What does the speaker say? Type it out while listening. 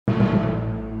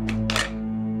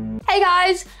Hey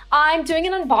guys, I'm doing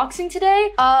an unboxing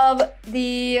today of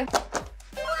the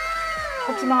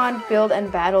Pokemon Build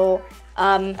and Battle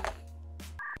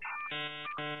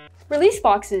release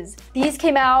boxes. These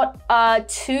came out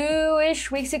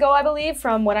 2-ish weeks ago, I believe,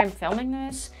 from when I'm filming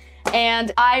this.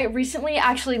 And I recently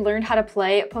actually learned how to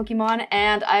play Pokemon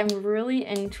and I'm really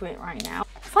into it right now.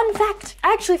 Fun fact,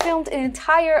 I actually filmed an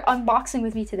entire unboxing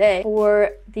with me today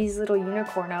for these little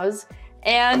Unicornos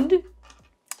and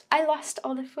I lost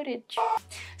all the footage.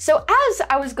 So as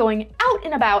I was going out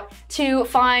and about to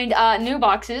find new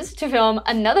boxes to film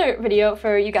another video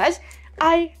for you guys,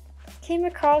 I came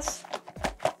across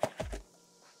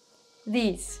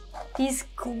these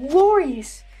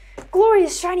glorious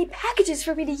shiny packages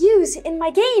for me to use in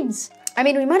my games. I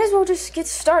mean, we might as well just get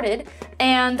started,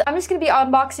 and I'm just gonna be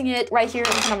unboxing it right here in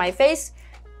front of my face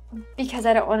because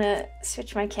I don't wanna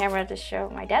switch my camera to show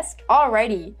my desk.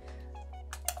 Alrighty.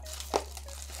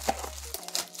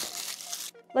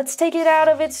 Let's take it out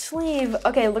of its sleeve.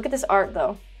 Okay, look at this art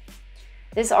though.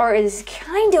 This art is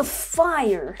kind of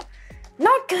fire.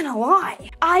 Not gonna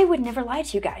lie. I would never lie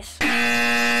to you guys.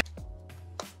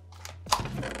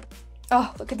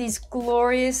 Oh, look at these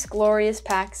glorious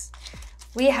packs.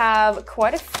 We have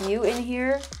quite a few in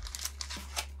here.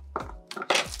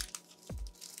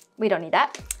 We don't need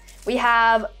that. We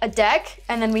have a deck,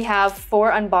 and then we have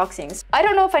 4 unboxings. I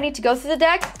don't know if I need to go through the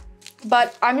deck,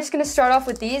 but I'm just gonna start off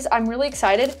with these. I'm really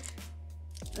excited.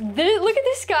 Look at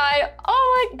this guy.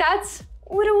 Oh, like that's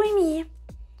literally me.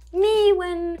 Me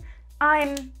when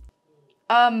I'm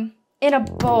in a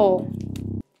bowl.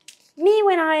 Me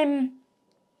when I'm,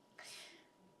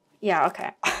 yeah,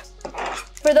 okay.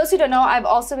 For those who don't know, I've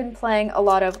also been playing a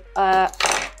lot of, I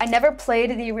never played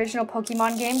the original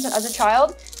Pokemon games as a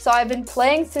child, so I've been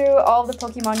playing through all the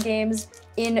Pokemon games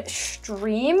in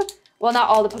stream. Well, not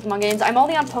all the Pokemon games. I'm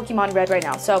only on Pokemon Red right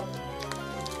now, so.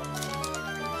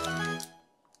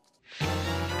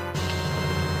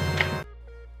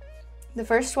 The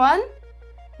first one,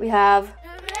 we have,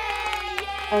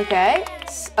 okay,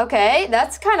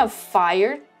 that's kind of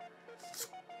fire.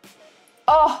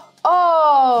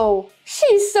 Oh,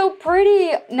 she's so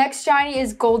pretty. Next shiny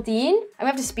is Goldeen. I'm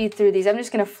gonna have to speed through these. I'm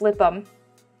just gonna flip them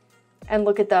and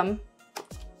look at them.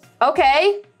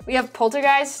 Okay, we have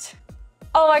Poltergeist.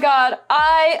 Oh my god,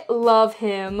 I love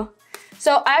him.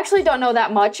 So I actually don't know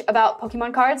that much about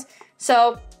Pokemon cards.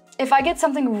 So if I get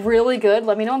something really good,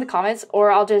 let me know in the comments, or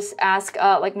I'll just ask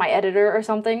like my editor or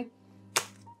something.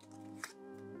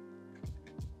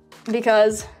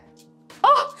 Because,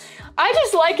 oh, I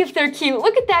just like if they're cute.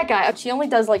 Look at that guy. She only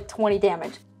does like 20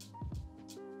 damage.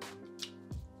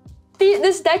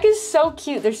 This deck is so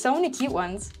cute. There's so many cute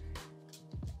ones.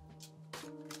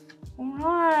 All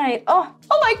right. Oh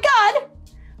my god.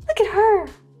 Look at her.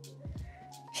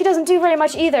 She doesn't do very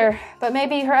much either, but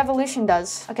maybe her evolution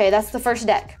does. Okay, that's the first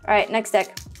deck. All right, next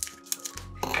deck.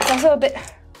 It's also a bit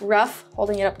rough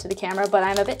holding it up to the camera, but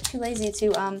I'm a bit too lazy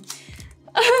to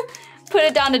put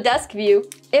it down to desk view.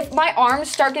 If my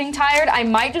arms start getting tired, I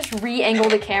might just re-angle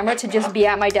the camera to just be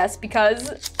at my desk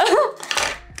because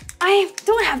I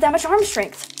don't have that much arm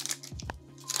strength.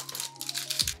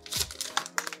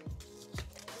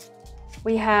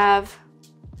 We have,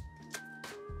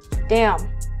 damn,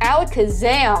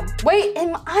 Alakazam. Wait,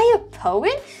 am I a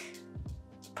poet?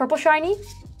 Purple shiny.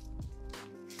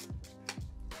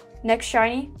 Next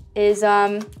shiny is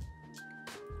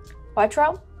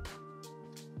Whitro.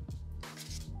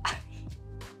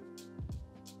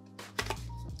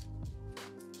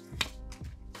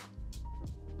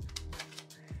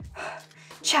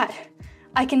 Chat,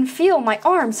 I can feel my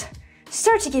arms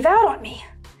start to give out on me.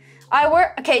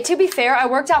 Okay, to be fair, I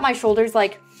worked out my shoulders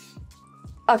like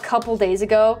a couple days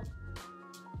ago.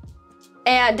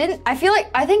 And I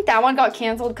think that one got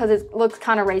canceled because it looks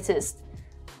kind of racist.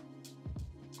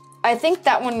 I think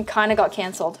that one kind of got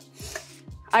canceled.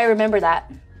 I remember that.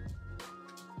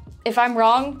 If I'm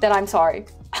wrong, then I'm sorry.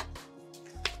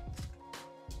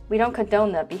 We don't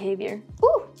condone that behavior.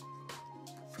 Ooh,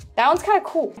 that one's kind of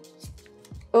cool.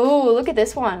 Ooh, look at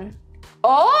this one.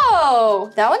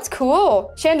 Oh, that one's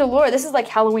cool. Chandelure, this is like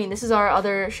Halloween. This is our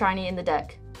other shiny in the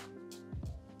deck.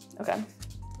 Okay.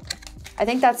 I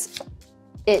think that's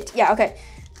it. Yeah, okay.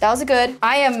 That was a good.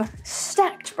 I am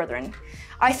stacked, brethren.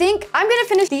 I think I'm gonna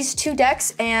finish these 2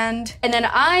 decks and then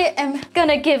I am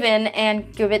gonna give in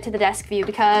and give it to the desk view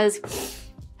because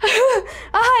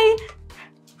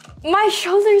my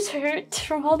shoulders hurt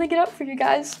from holding it up for you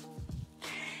guys.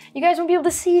 You guys won't be able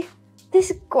to see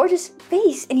this gorgeous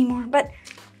face anymore, but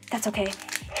that's okay.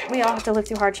 We all have to live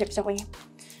through hardships, don't we?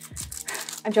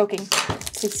 I'm joking,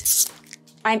 please.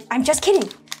 I'm just kidding.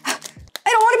 I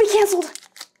don't want to be canceled.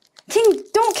 King,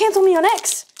 don't cancel me on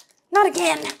X. Not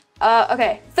again.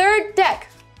 Okay, third deck.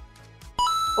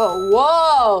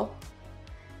 Whoa.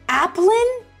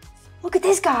 Applin? Look at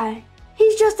this guy.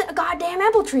 He's just a goddamn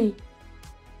apple tree.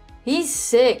 He's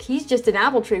sick. He's just an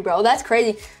apple tree, bro. That's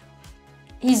crazy.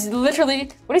 He's literally,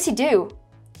 what does he do?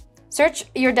 Search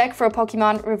your deck for a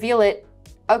Pokemon, reveal it.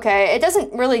 Okay, it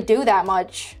doesn't really do that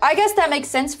much. I guess that makes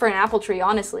sense for an apple tree,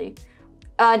 honestly.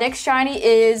 Next shiny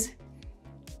is,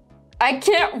 I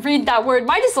can't read that word.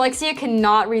 My dyslexia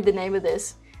cannot read the name of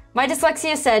this. My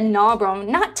dyslexia said, nah, bro,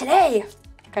 not today.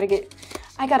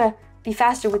 I gotta be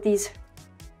faster with these.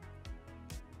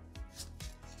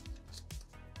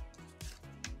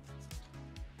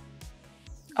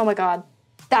 Oh my God,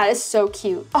 that is so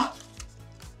cute. Oh,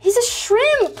 he's a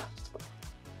shrimp.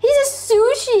 He's a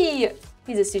sushi.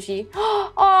 He's a sushi.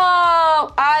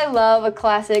 Oh, I love a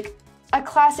classic. A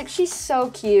classic, she's so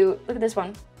cute. Look at this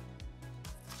one.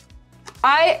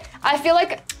 I feel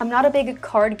like I'm not a big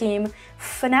card game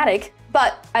fanatic,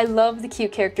 but I love the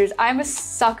cute characters. I'm a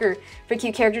sucker for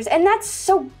cute characters, and that's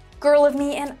so girl of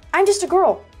me, and I'm just a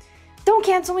girl. Don't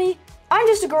cancel me. I'm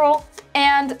just a girl,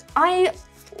 and I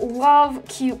love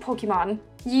cute Pokemon.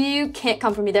 You can't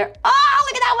come for me there. Oh,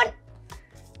 look at that one.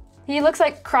 He looks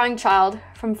like Crying Child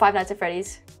from Five Nights at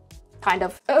Freddy's. Kind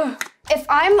of. Ugh. If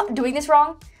I'm doing this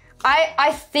wrong,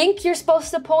 I think you're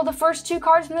supposed to pull the first 2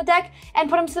 cards from the deck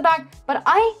and put them to the back, but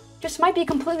I just might be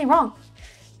completely wrong.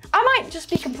 I might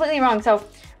just be completely wrong, so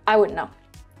I wouldn't know.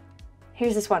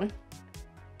 Here's this one.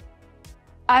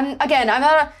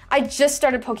 I just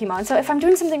started Pokemon, so if I'm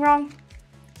doing something wrong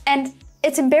and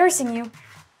it's embarrassing you,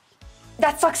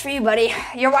 that sucks for you, buddy.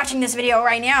 You're watching this video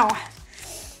right now.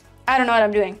 I don't know what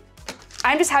I'm doing.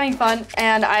 I'm just having fun,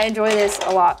 and I enjoy this a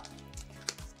lot.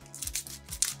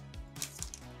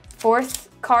 4th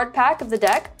card pack of the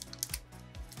deck.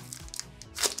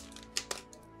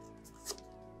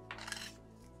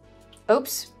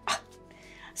 Oops.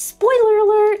 Spoiler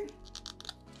alert.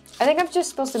 I think I'm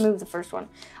just supposed to move the first one.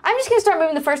 I'm just gonna start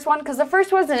moving the first one because the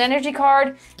first one's an energy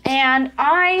card, and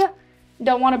I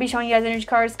don't want to be showing you guys energy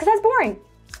cards because that's boring.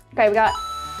 Okay, we got,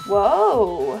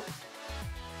 whoa.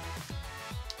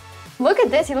 Look at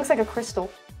this, he looks like a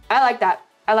crystal. I like that.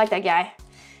 I like that guy.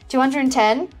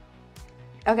 210.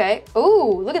 Okay,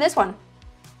 ooh, look at this one.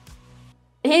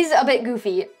 He's a bit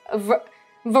goofy.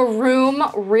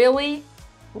 Varoom, really?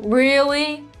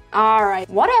 Really? All right,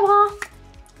 whatever.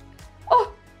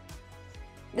 Oh,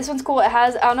 this one's cool. It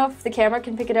has, I don't know if the camera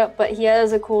can pick it up, but he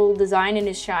has a cool design in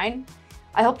his shine.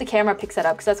 I hope the camera picks that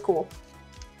up because that's cool.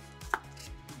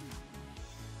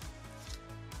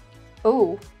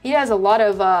 Ooh, he has a lot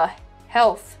of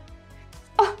health.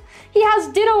 Oh, he has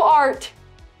Ditto art.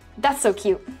 That's so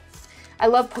cute. I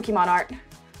love Pokemon art.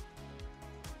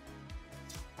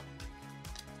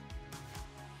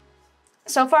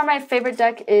 So far, my favorite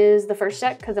deck is the first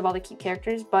deck because of all the cute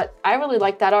characters, but I really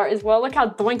like that art as well. Look how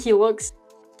doink he looks.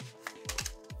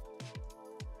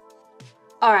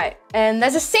 All right, and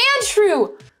there's a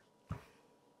Sandshrew.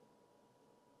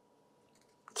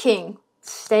 King,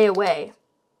 stay away.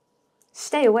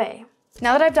 Stay away.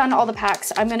 Now that I've done all the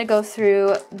packs, I'm gonna go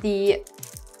through the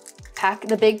pack,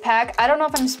 the big pack. I don't know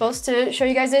if I'm supposed to show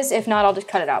you guys this. If not, I'll just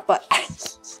cut it out, but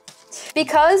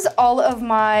because all of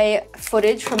my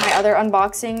footage from my other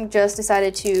unboxing just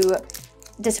decided to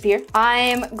disappear,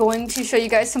 I'm going to show you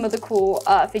guys some of the cool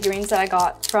figurines that I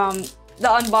got from the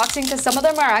unboxing because some of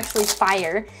them are actually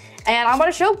fire, and I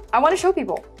want to show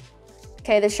people.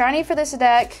 Okay, the shiny for this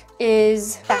deck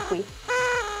is Bakui.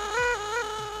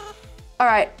 All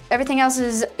right, everything else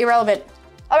is irrelevant.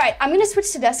 All right, I'm gonna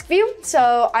switch to desk view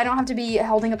so I don't have to be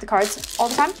holding up the cards all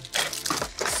the time.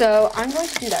 So I'm going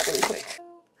to do that really quick.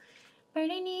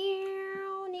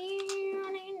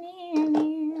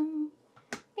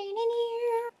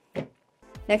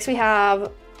 Next we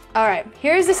have, all right,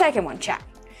 here's the second one, chat.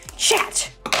 Chat,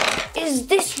 is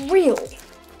this real?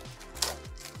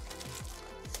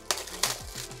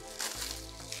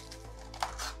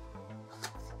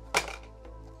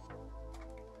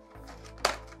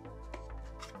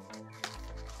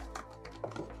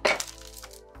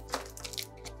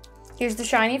 Here's the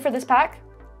shiny for this pack.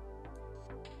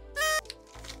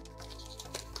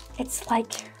 It's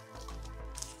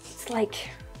like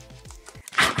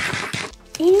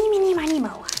eeny, meeny, miny,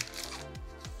 mo.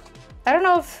 I don't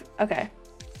know if, okay.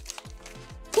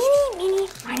 Eeny, meeny,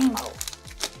 miny, mo.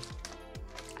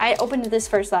 I opened this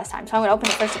first last time, so I'm gonna open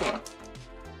it first again.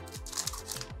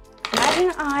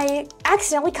 Imagine I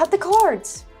accidentally cut the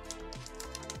cards.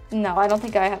 No, I don't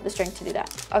think I have the strength to do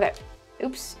that. Okay,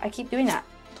 oops, I keep doing that.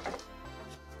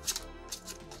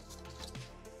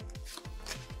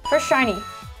 First shiny.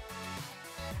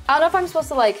 I don't know if I'm supposed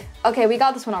to like, okay, we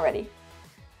got this one already.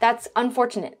 That's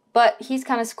unfortunate, but he's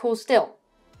kind of cool still.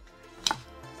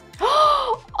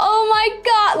 Oh my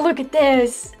God, look at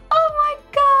this. Oh my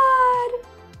God,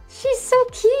 she's so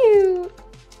cute.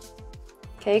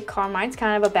 Okay, Carmine's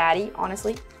kind of a baddie,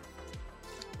 honestly.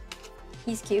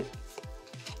 He's cute.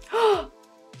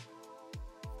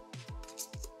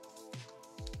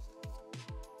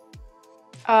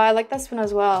 I like this one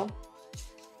as well.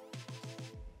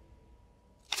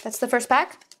 That's the first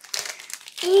pack.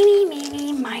 Eeny,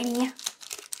 meeny, miny.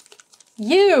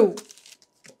 You!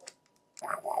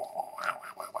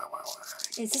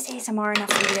 Is this ASMR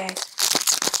enough for you guys?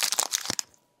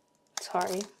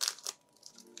 Sorry.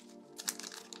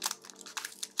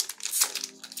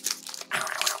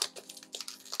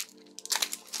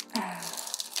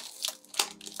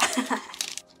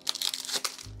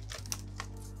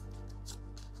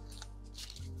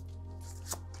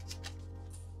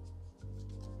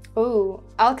 Ooh,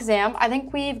 Alakazam. I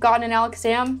think we've gotten an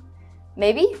Alakazam,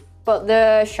 maybe? But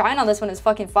the shine on this one is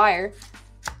fucking fire.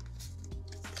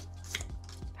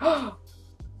 Oh,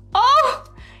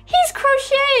 he's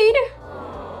crocheted!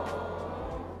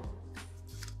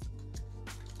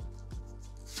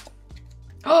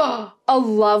 Oh, a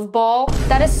love ball.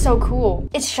 That is so cool.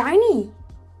 It's shiny.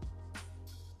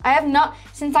 I have not,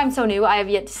 since I'm so new, I have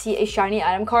yet to see a shiny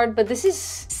item card, but this is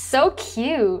so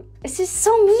cute. This is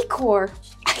so me-core.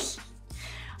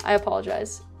 I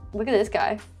apologize. Look at this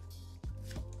guy.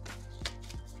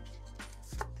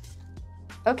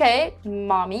 Okay,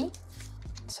 mommy.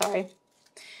 Sorry.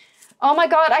 Oh my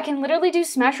God, I can literally do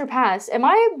smash or pass. Am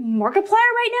I Markiplier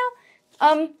right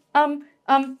now?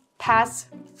 Pass.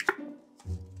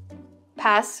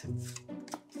 Pass.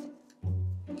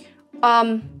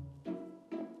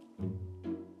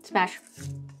 Smash.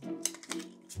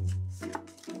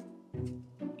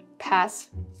 Pass.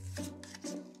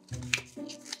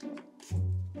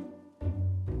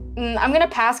 I'm gonna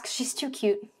pass because she's too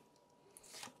cute.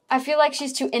 I feel like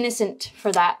she's too innocent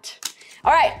for that.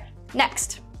 All right,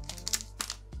 next.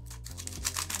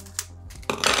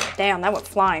 Damn, that went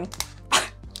flying.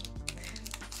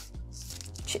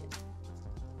 Shit.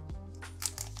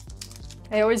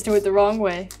 I always do it the wrong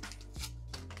way.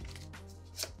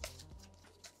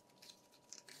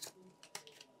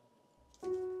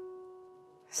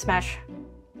 Smash.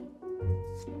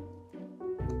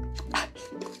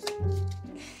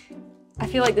 I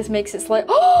feel like this makes it slight.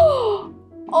 Oh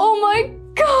my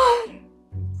God!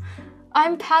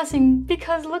 I'm passing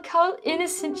because look how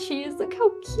innocent she is. Look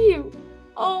how cute.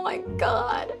 Oh my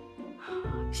God.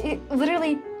 She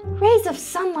literally, rays of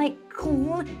sunlight.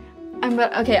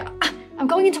 Okay, I'm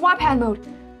going into Wattpad mode.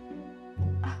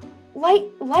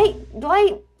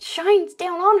 Light shines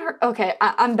down on her. Okay,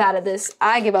 I'm bad at this.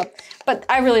 I give up, but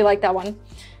I really like that one.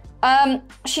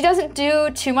 She doesn't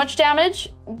do too much damage,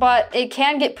 but it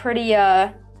can get pretty,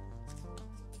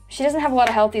 she doesn't have a lot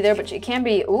of health either, but she can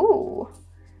be, ooh.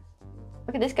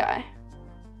 Look at this guy.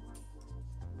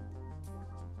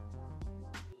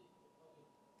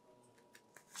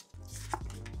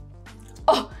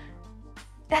 Oh,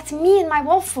 that's me in my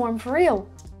wolf form, for real.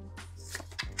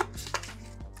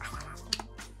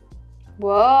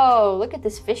 Whoa, look at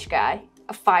this fish guy.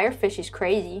 A firefish is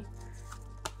crazy.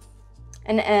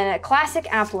 And a classic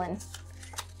Applin.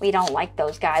 We don't like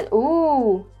those guys.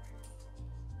 Ooh.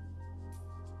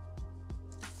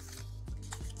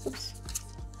 Oops.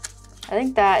 I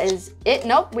think that is it.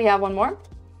 Nope, we have one more.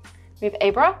 We have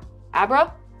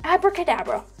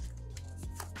Abracadabra.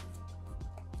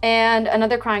 And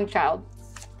another crying child.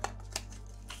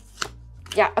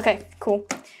 Yeah, okay, cool.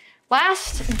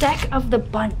 Last deck of the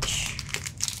bunch.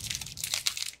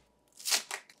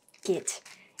 Get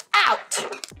out.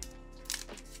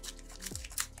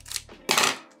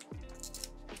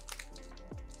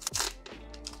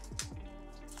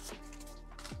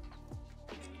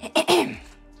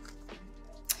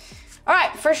 All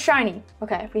right, first shiny.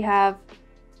 Okay, we have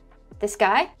this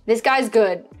guy. This guy's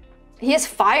good. He has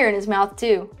fire in his mouth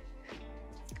too.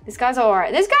 This guy's all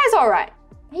right. This guy's all right.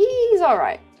 He's all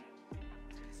right.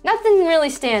 Nothing really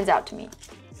stands out to me.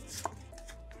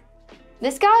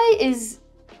 This guy is,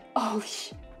 oh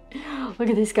shit. Look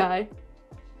at this guy.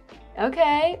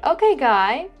 Okay, okay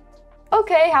guy.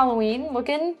 Okay, Halloween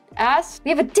looking ass.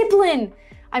 We have a Diplin.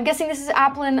 I'm guessing this is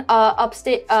Applin,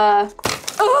 upstate, oh!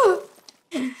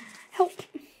 Help.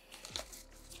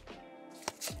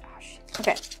 Oh, shit.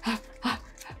 Okay.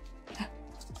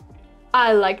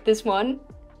 I like this one.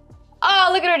 Oh,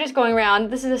 look at her just going around.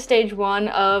 This is a stage 1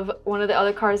 of one of the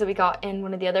other cards that we got in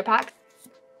one of the other packs.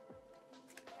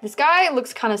 This guy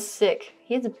looks kind of sick.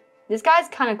 This guy's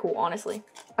kind of cool, honestly.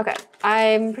 Okay,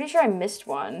 I'm pretty sure I missed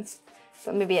one,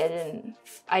 but maybe I didn't.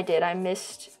 I did, I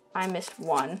missed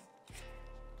one.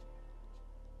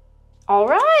 All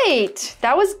right,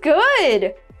 that was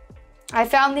good. I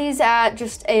found these at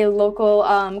just a local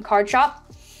card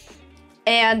shop,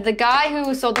 and the guy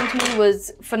who sold them to me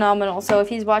was phenomenal. So if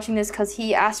he's watching this, because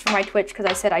he asked for my Twitch because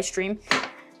I said I stream,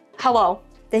 hello.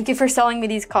 Thank you for selling me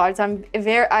these cards. I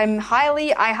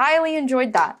highly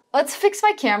enjoyed that. Let's fix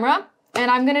my camera, and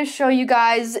I'm gonna show you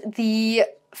guys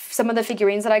some of the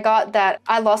figurines that I got that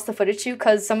I lost the footage to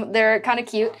because they're kind of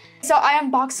cute. So I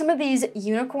unboxed some of these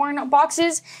unicorn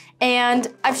boxes, and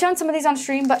I've shown some of these on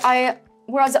stream, but I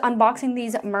was unboxing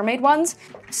these mermaid ones.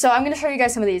 So I'm gonna show you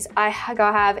guys some of these. I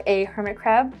have a hermit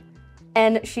crab,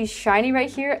 and she's shiny right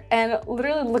here, and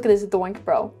literally look at this doink,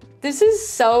 bro. This is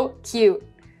so cute.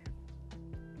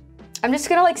 I'm just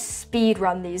gonna like speed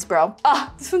run these, bro.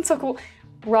 Ah, this one's so cool.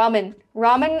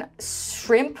 Ramen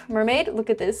shrimp mermaid. Look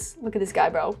at this guy,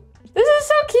 bro. This is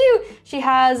so cute. She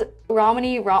has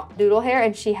ramen noodle hair,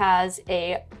 and she has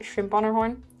a shrimp on her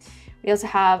horn. We also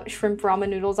have shrimp ramen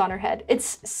noodles on her head.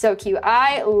 It's so cute.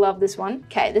 I love this one.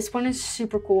 Okay, this one is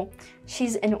super cool.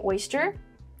 She's an oyster,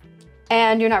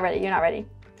 and you're not ready.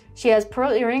 She has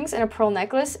pearl earrings and a pearl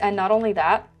necklace, and not only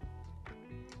that,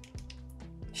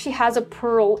 she has a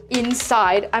pearl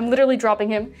inside. I'm literally dropping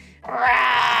him.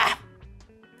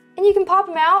 And you can pop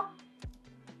him out.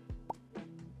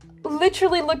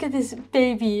 Literally, look at this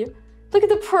baby. Look at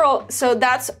the pearl. So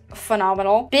that's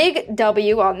phenomenal. Big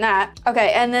W on that.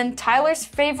 Okay, and then Tyler's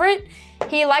favorite.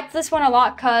 He liked this one a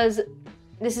lot because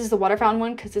this is the water fountain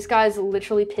one, because this guy's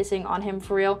literally pissing on him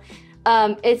for real.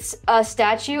 It's a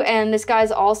statue, and this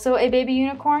guy's also a baby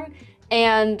unicorn.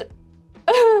 And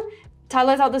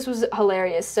Tyler thought this was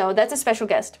hilarious, so that's a special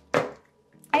guest.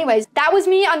 Anyways, that was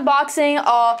me unboxing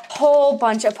a whole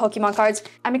bunch of Pokemon cards.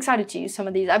 I'm excited to use some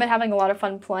of these. I've been having a lot of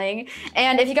fun playing.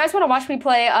 And if you guys want to watch me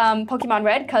play Pokemon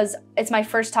Red, because it's my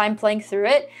first time playing through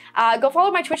it, go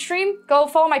follow my Twitch stream. Go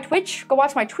follow my Twitch. Go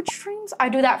watch my Twitch streams. I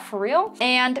do that for real.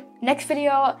 And next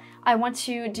video, I want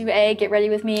to do a get ready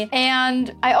with me.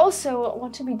 And I also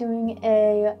want to be doing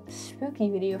a spooky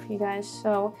video for you guys.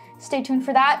 So stay tuned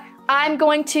for that. I'm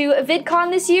going to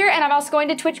VidCon this year, and I'm also going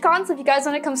to TwitchCon, so if you guys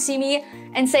want to come see me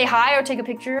and say hi or take a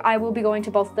picture, I will be going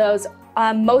to both of those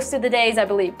most of the days, I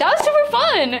believe. That was super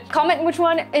fun! Comment which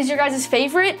one is your guys'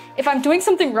 favorite. If I'm doing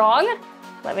something wrong,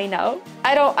 let me know.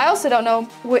 I also don't know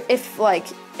if like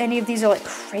any of these are like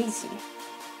crazy.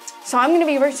 So I'm gonna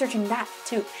be researching that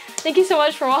too. Thank you so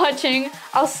much for watching.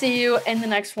 I'll see you in the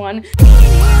next one.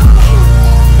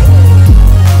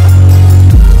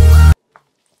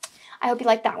 I hope you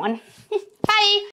liked that one. Bye!